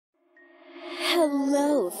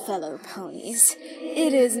fellow ponies.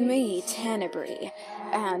 It is me, Tenebris,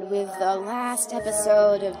 and with the last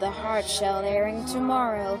episode of the Heart Shell airing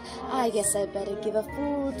tomorrow, I guess I'd better give a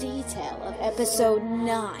full detail of episode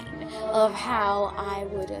 9 of how I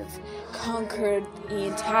would have conquered the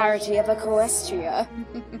entirety of Equestria.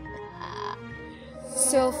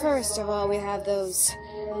 So first of all, we have those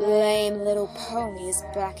lame little ponies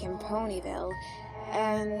back in Ponyville.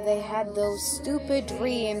 And they had those stupid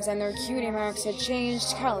dreams, and their cutie marks had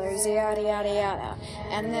changed colors, yada yada yada.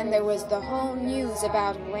 And then there was the whole news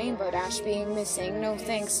about Rainbow Dash being missing, no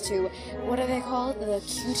thanks to, what are they called? The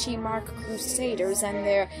Cutie Mark Crusaders and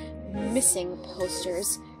their missing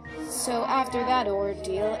posters. So after that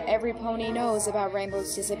ordeal, every pony knows about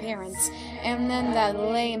Rainbow's disappearance. And then that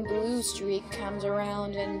lame Blue Streak comes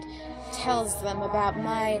around and tells them about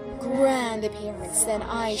my grand appearance. Then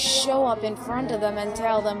I show up in front of them and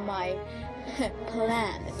tell them my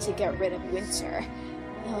plan to get rid of Winter.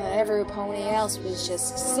 Every pony else was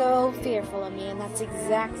just so fearful of me, and that's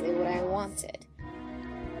exactly what I wanted.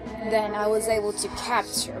 Then I was able to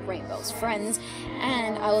capture Rainbow's friends,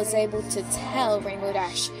 and I was able to tell Rainbow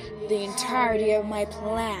Dash the entirety of my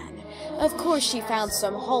plan. Of course, she found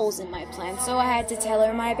some holes in my plan, so I had to tell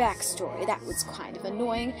her my backstory. That was kind of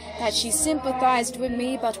annoying, that she sympathized with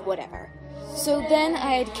me, but whatever. So then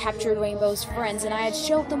I had captured Rainbow's friends, and I had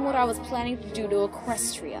showed them what I was planning to do to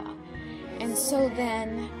Equestria. And so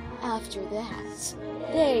then, after that,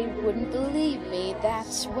 they wouldn't believe me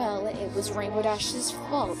that, well, it was Rainbow Dash's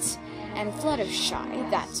fault. And Fluttershy,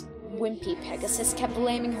 that wimpy Pegasus, kept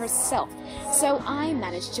blaming herself, so I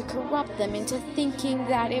managed to corrupt them into thinking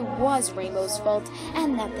that it was Rainbow's fault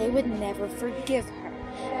and that they would never forgive her.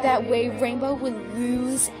 That way Rainbow would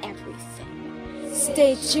lose everything.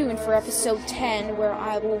 Stay tuned for episode 10, where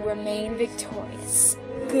I will remain victorious.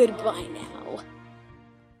 Goodbye now.